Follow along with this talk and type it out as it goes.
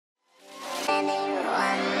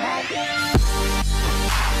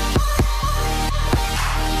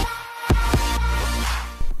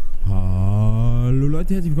Hallo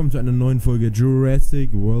Leute, herzlich willkommen zu einer neuen Folge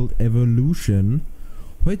Jurassic World Evolution.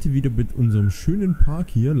 Heute wieder mit unserem schönen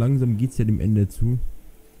Park hier. Langsam geht es ja dem Ende zu.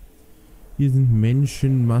 Hier sind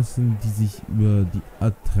Menschenmassen, die sich über die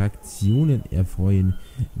Attraktionen erfreuen,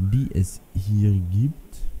 die es hier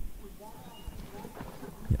gibt.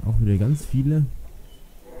 Ja, auch wieder ganz viele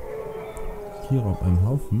Tiere auf einem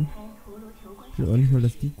Haufen. Ich will auch nicht mal,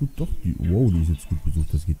 dass die gut doch... Wow, die ist jetzt gut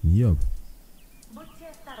besucht. Was geht denn hier ab?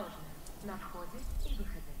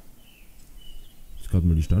 Das ist gerade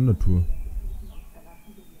mal die Standardtour.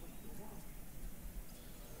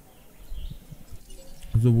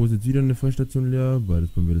 So, wo ist jetzt wieder eine Freistation leer?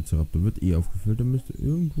 Beides beim Velociraptor wird eh aufgefüllt. Da müsste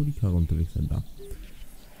irgendwo die Karre unterwegs sein. Da.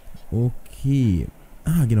 Okay.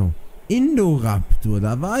 Ah, genau. Indoraptor,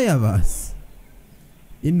 da war ja was.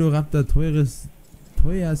 Indoraptor, teuerstes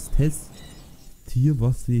Tier,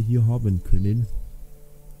 was wir hier haben können.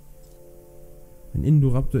 Ein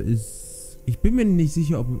Indoraptor ist... Ich bin mir nicht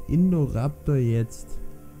sicher, ob ein Indoraptor jetzt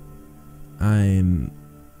ein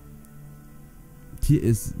Tier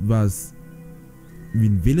ist, was wie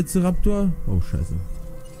ein Velociraptor, oh scheiße,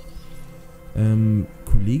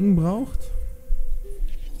 Kollegen braucht.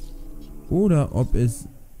 Oder ob es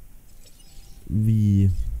wie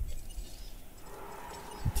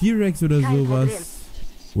T-Rex oder sowas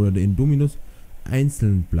oder der Indominus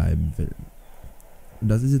einzeln bleiben will. Und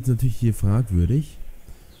das ist jetzt natürlich hier fragwürdig.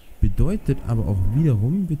 Bedeutet aber auch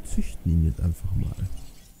wiederum, wir züchten ihn jetzt einfach mal.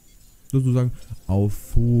 Sozusagen auf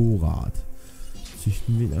Vorrat.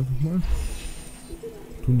 Züchten wir ihn einfach mal.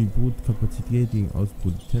 Tun die Brutkapazität gegen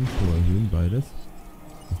Ausbruttempo erhöhen, beides.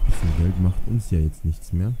 Das bisschen Geld macht uns ja jetzt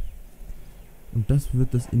nichts mehr. Und das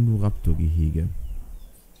wird das Indoraptor-Gehege.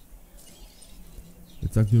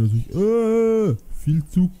 Jetzt sagt ihr natürlich, viel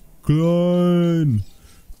zu klein.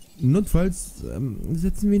 Notfalls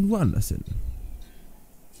setzen wir ihn woanders hin.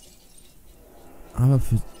 Aber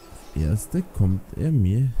fürs Erste kommt er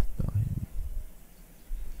mir dahin.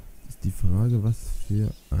 Ist die Frage, was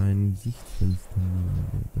für ein Sichtfenster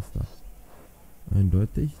das da.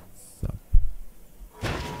 Eindeutig. Zap.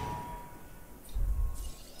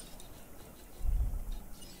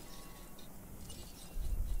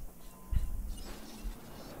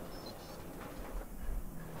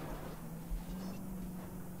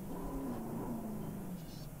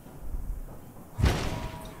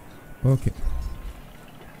 Okay.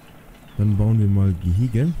 Dann bauen wir mal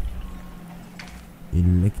Gehege.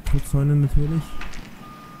 Elektrozäune natürlich.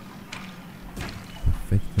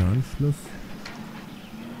 Perfekter Anschluss.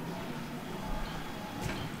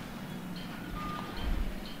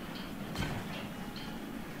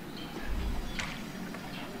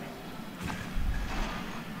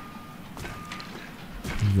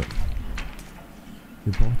 So.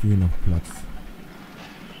 Wir brauchen hier noch Platz.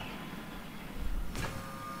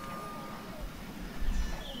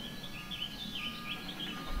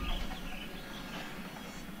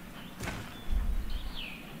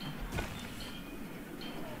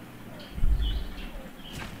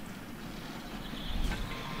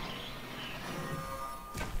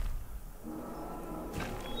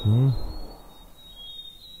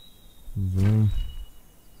 So.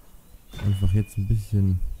 Einfach jetzt ein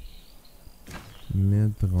bisschen mehr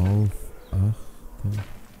drauf achten,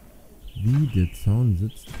 wie der Zaun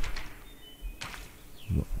sitzt.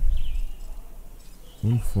 So.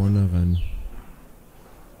 Und vorne rein.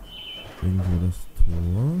 Irgendwo das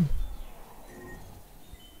Tor.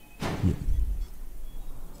 Hier.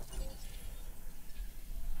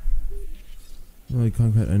 Oh, die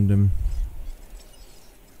Krankheit eindämmen.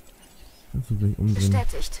 Kannst du gleich umdrehen.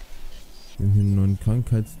 Bestätigt. Wir haben hier einen neuen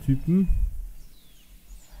Krankheitstypen.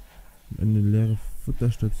 Und eine leere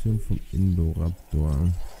Futterstation vom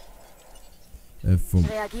Indoraptor.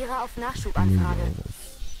 Reagiere auf Nachschubanfrage.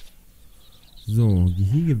 So,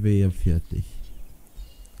 Gehege wäre ja fertig.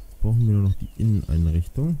 Jetzt brauchen wir nur noch die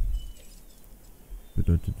Inneneinrichtung.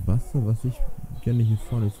 Bedeutet Wasser, was ich gerne hier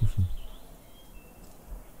vorne zwischen.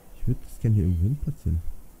 Ich würde das gerne hier irgendwo hin platzieren.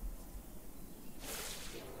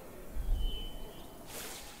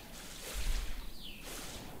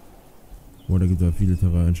 Oh, da gibt es ja viele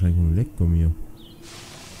Terrainschränkungen. Leck, komm hier.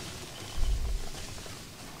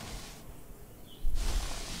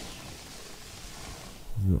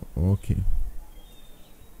 So, okay.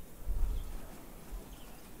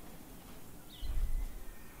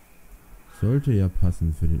 Sollte ja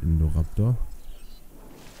passen für den Indoraptor.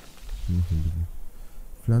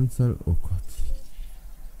 Pflanzerl, oh Gott.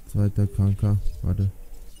 Zweiter Kranker, warte.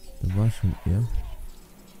 Da war schon er.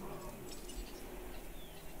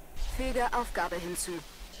 Füge Aufgabe hinzu.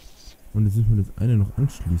 Und jetzt müssen wir das eine noch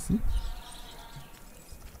anschließen.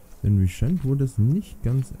 Denn wie scheint, wurde es nicht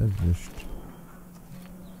ganz erwischt.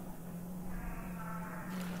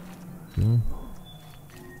 So.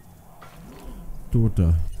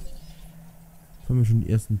 Toter. Jetzt haben wir schon die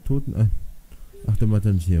ersten Toten ein. Ach, der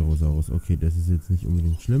Matancherosaurus. Okay, das ist jetzt nicht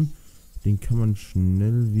unbedingt schlimm. Den kann man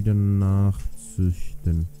schnell wieder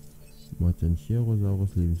nachzüchten.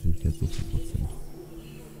 Matancherosaurus, Lebensfähigkeit 60%.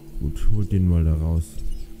 Gut, holt den mal da raus.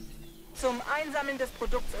 Zum Einsammeln des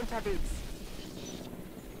Produkts unterwegs.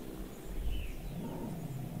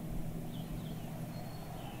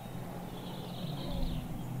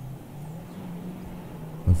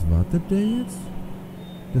 Was wartet der jetzt?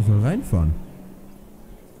 Der soll reinfahren.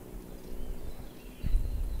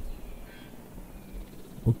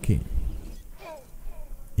 Okay.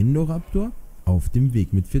 Indoraptor auf dem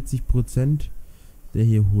Weg mit 40%. Der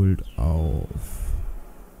hier holt auf.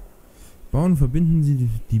 Bauen, verbinden Sie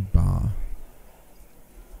die Bar.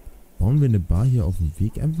 Bauen wir eine Bar hier auf dem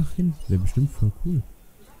Weg einfach hin? Wäre bestimmt voll cool.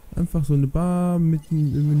 Einfach so eine Bar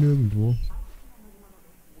mitten nirgendwo.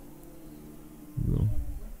 So.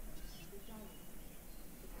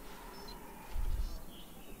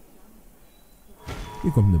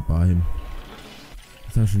 Hier kommt eine Bar hin.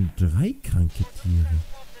 Das sind schon 3 kranke Tiere.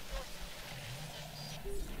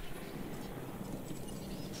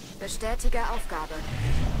 Bestätige Aufgabe.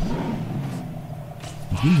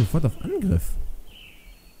 Die gehen sofort auf Angriff.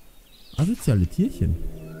 Asoziale Tierchen.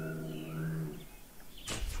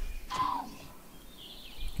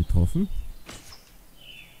 Getroffen.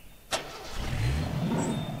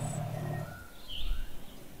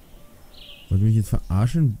 Wollt ihr mich jetzt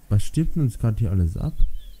verarschen? Was stirbt denn uns gerade hier alles ab?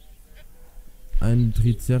 Ein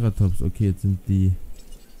Triceratops. Okay, jetzt sind die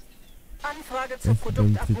Anfrage zur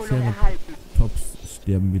Produktabholung erhalten. Tops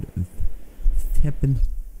sterben wieder.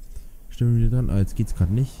 Sterben wieder dran. Ah, jetzt geht's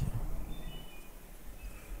gerade nicht.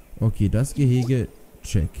 Okay, das Gehege.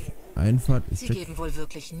 Check. Einfahrt ist check. Sie geben wohl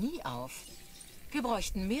wirklich nie auf. Wir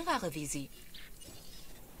bräuchten mehrere wie Sie.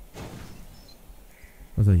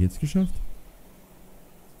 Was habe ich jetzt geschafft?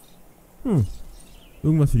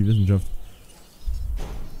 Irgendwas für die Wissenschaft.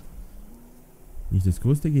 Nicht das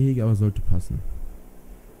größte Gehege, aber sollte passen.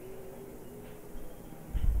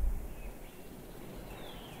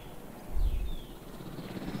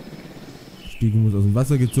 Stiege muss aus dem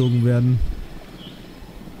Wasser gezogen werden.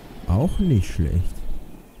 Auch nicht schlecht.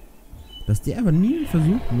 Dass die aber nie einen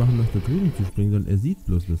Versuch machen, nach da drüben zu springen, sondern er sieht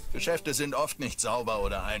bloß das. Geschäfte sind oft nicht sauber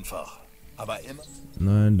oder einfach. Aber immer...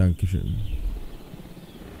 Nein, danke schön.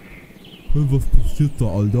 Was passiert da,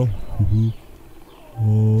 Alter? Beginne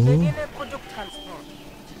Produkttransport.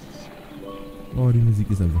 Oh, die Musik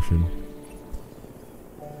ist einfach schön.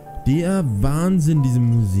 Der Wahnsinn, diese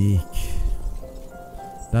Musik.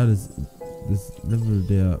 Da das Level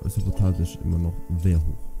der Sabotage ist immer noch sehr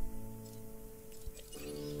hoch.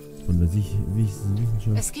 Von der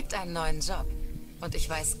Wissenschaft. Es gibt einen neuen Job. Und ich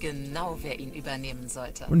weiß genau, wer ihn übernehmen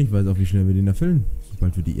sollte. Und ich weiß auch, wie schnell wir den erfüllen.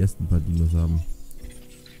 Sobald wir die ersten paar Dinos haben.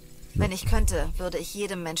 Ja. Wenn ich könnte, würde ich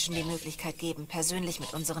jedem Menschen die Möglichkeit geben, persönlich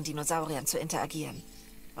mit unseren Dinosauriern zu interagieren.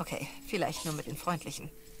 Okay, vielleicht nur mit den freundlichen.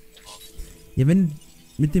 Ja, wenn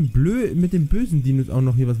mit dem bösen Dinos auch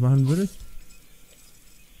noch hier was machen würdest,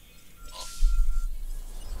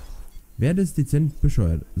 wäre das dezent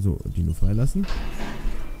bescheuert. So, Dino freilassen.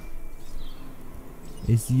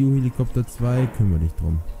 ACU Helikopter 2, kümmere dich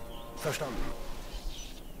drum. Verstanden.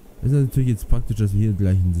 Das ist natürlich jetzt praktisch, dass wir hier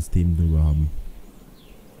gleich ein System drüber haben.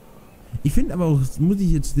 Ich finde aber auch, das muss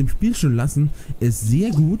ich jetzt dem Spiel schon lassen, ist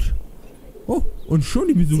sehr gut. Oh, und schon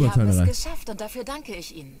die Besucherzahl Sie haben erreicht. es geschafft und dafür danke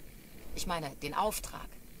ich Ihnen. Ich meine, den Auftrag.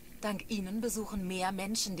 Dank Ihnen besuchen mehr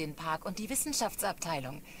Menschen den Park und die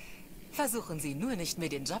Wissenschaftsabteilung. Versuchen Sie nur nicht, mir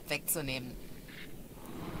den Job wegzunehmen.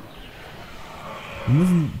 Wir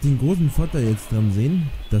müssen den großen Vorteil jetzt dran sehen,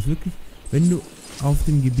 dass wirklich, wenn du auf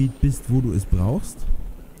dem Gebiet bist, wo du es brauchst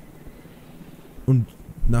und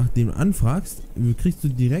nach dem anfragst, kriegst du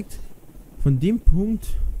direkt von dem Punkt,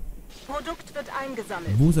 Produkt wird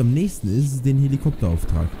eingesammelt. wo es am nächsten ist, den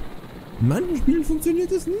Helikopterauftrag. In manchen Spielen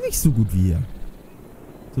funktioniert das nicht so gut wie hier.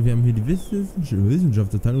 So, wir haben hier die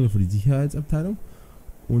Wissenschaftsabteilung, für die Sicherheitsabteilung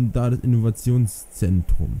und da das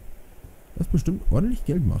Innovationszentrum, das bestimmt ordentlich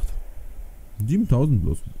Geld macht. 7000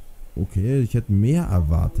 bloß. Okay, ich hätte mehr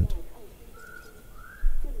erwartet.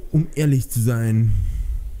 Um ehrlich zu sein.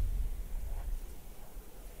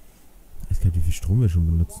 Ich weiß gar nicht, wie viel Strom wir schon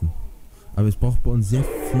benutzen. Aber es braucht bei uns sehr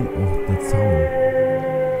viel auch der Zaun.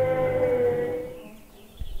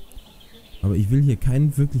 Aber ich will hier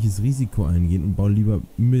kein wirkliches Risiko eingehen und baue lieber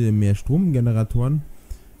mehr Stromgeneratoren,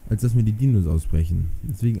 als dass mir die Dinos ausbrechen.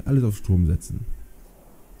 Deswegen alles auf Strom setzen.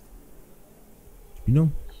 Dino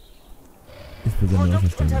ist bei seiner Produkt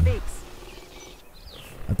Wasserstange. unterwegs.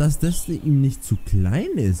 Dass das ihm nicht zu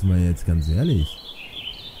klein ist, mal jetzt ganz ehrlich.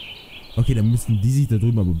 Okay, dann müssten die sich da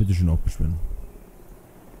drüben aber bitte schön auch beschweren.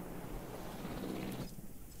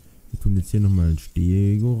 Wir tun jetzt hier nochmal ein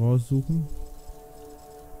Stego raussuchen.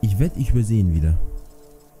 Ich wette, ich übersehen wieder.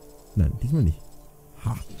 Nein, diesmal nicht.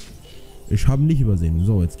 Ha! Ich habe nicht übersehen.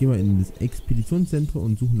 So, jetzt gehen wir in das Expeditionszentrum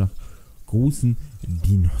und suchen nach großen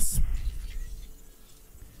Dinos.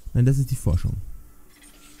 Nein, das ist die Forschung.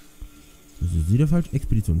 Das ist wieder falsch.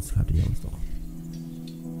 Expeditionskarte, hier ist doch.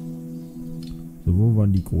 So, wo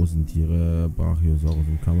waren die großen Tiere? Brachiosaurus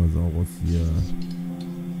und Kammersaurus hier.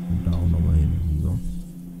 Und da auch nochmal hin. So.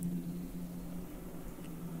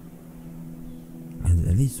 Also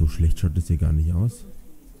ehrlich, so schlecht schaut das hier gar nicht aus.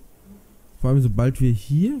 Vor allem, sobald wir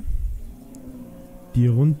hier die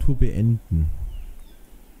Rundtour beenden.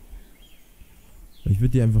 Ich würde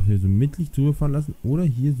die einfach hier so mittig drüber fahren lassen. Oder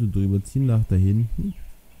hier so drüber ziehen nach da hinten.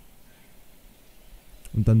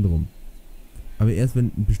 Und dann drum. Aber erst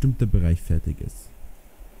wenn ein bestimmter Bereich fertig ist.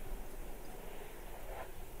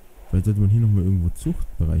 Vielleicht sollte man hier nochmal irgendwo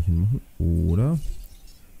Zuchtbereiche machen. Oder,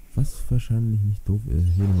 was wahrscheinlich nicht doof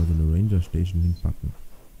ist, hier nochmal so eine Ranger Station hinpacken.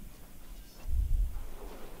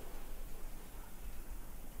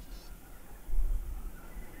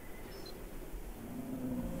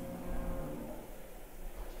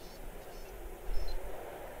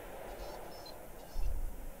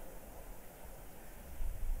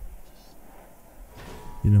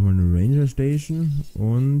 Hier nochmal eine Ranger Station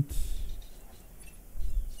und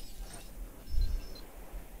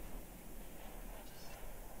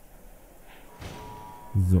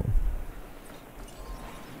so.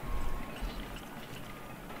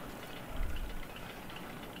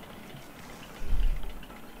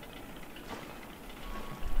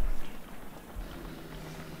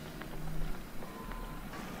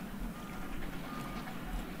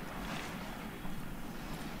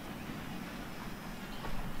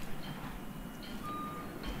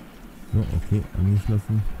 So, okay,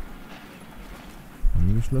 angeschlossen.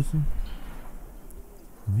 Angeschlossen.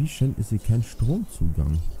 Wie schön ist hier kein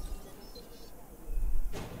Stromzugang?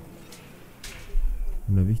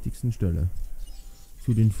 An der wichtigsten Stelle.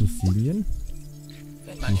 Zu den Fossilien.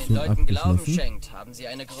 Wenn man den Leuten Glauben schenkt, haben sie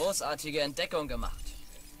eine großartige Entdeckung gemacht.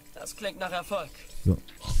 Das klingt nach Erfolg. So.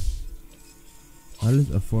 Alles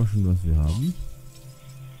erforschen, was wir haben.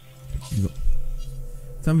 So.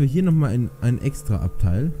 Jetzt haben wir hier nochmal ein extra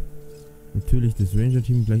Abteil. Natürlich das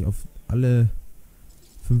Ranger-Team gleich auf alle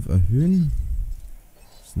 5 erhöhen.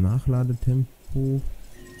 Das Nachladetempo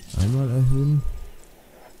einmal erhöhen.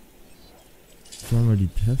 Zweimal die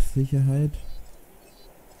Treffsicherheit.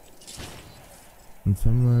 Und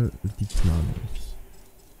zweimal die Planung.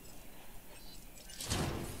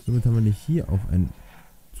 Somit haben wir nicht hier auch ein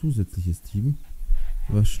zusätzliches Team,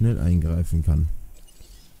 was schnell eingreifen kann.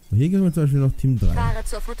 Und hier kriegen wir zum Beispiel noch Team 3. Fahre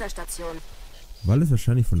zur Futterstation. Weil es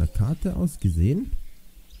wahrscheinlich von der Karte aus gesehen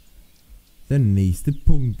der nächste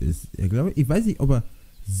Punkt ist. Ich weiß nicht, ob er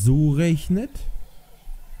so rechnet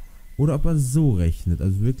oder ob er so rechnet.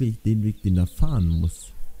 Also wirklich den Weg, den er fahren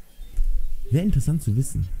muss. Wäre interessant zu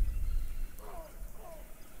wissen.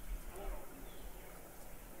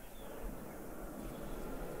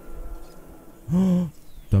 Oh,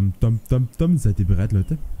 dum, dum, dum, dum. Seid ihr bereit,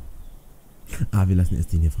 Leute? Ah, wir lassen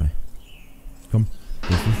erst den hier frei. Komm,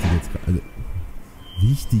 das ist wichtig jetzt. Also,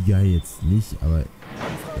 wichtiger jetzt nicht, aber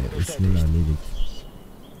er ist schneller erledigt.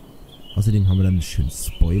 Außerdem haben wir dann einen schönen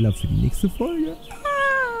Spoiler für die nächste Folge.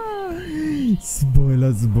 Ah,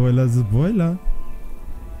 Spoiler, Spoiler, Spoiler.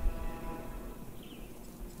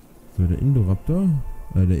 So, der Indoraptor.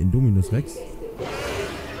 Der Indominus Rex.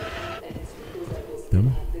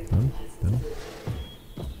 Dann.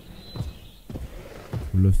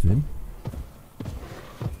 Wo läufst du hin?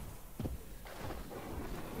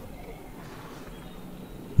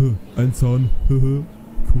 Ein Zaun.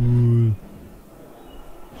 Cool.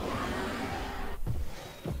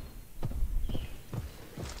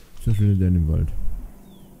 So schön in dem Wald.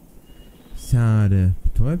 Schade.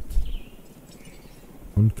 Betäubt.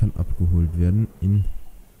 Und kann abgeholt werden in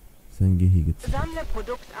sein Gehege. Sammle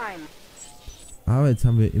Produkt ein. Aber jetzt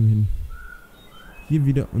haben wir immerhin hier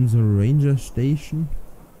wieder unsere Ranger Station.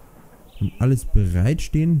 Und alles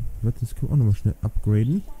bereitstehen. Warte, das können wir auch nochmal schnell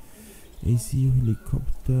upgraden. AC,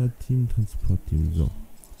 Helikopter, Team, Transportteam. So.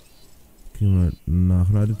 Kriegen wir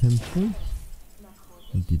Nachladetempo.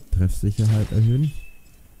 Und die Treffsicherheit erhöhen.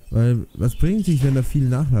 Weil, was bringt sich, wenn er viel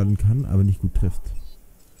nachladen kann, aber nicht gut trifft?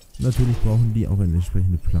 Natürlich brauchen die auch eine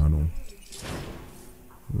entsprechende Planung.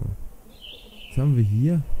 So. Jetzt haben wir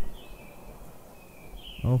hier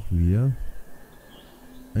auch wieder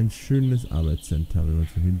ein schönes Arbeitscenter, wenn man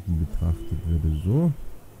es von hinten betrachtet würde. So.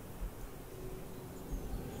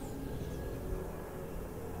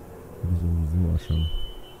 Würde es irgendwie so ausschauen.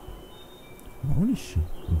 Aber auch nicht schick,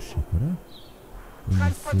 oder? Wenn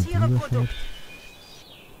man so drüber schaut.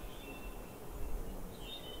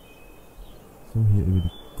 So, hier über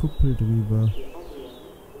die Kuppel drüber.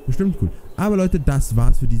 Bestimmt cool. Aber Leute, das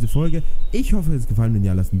war's für diese Folge. Ich hoffe, es hat gefallen. Wenn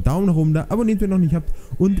ja, lasst einen Daumen nach oben da. Abonniert, wenn ihr noch nicht habt.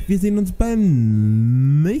 Und wir sehen uns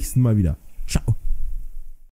beim nächsten Mal wieder. Ciao.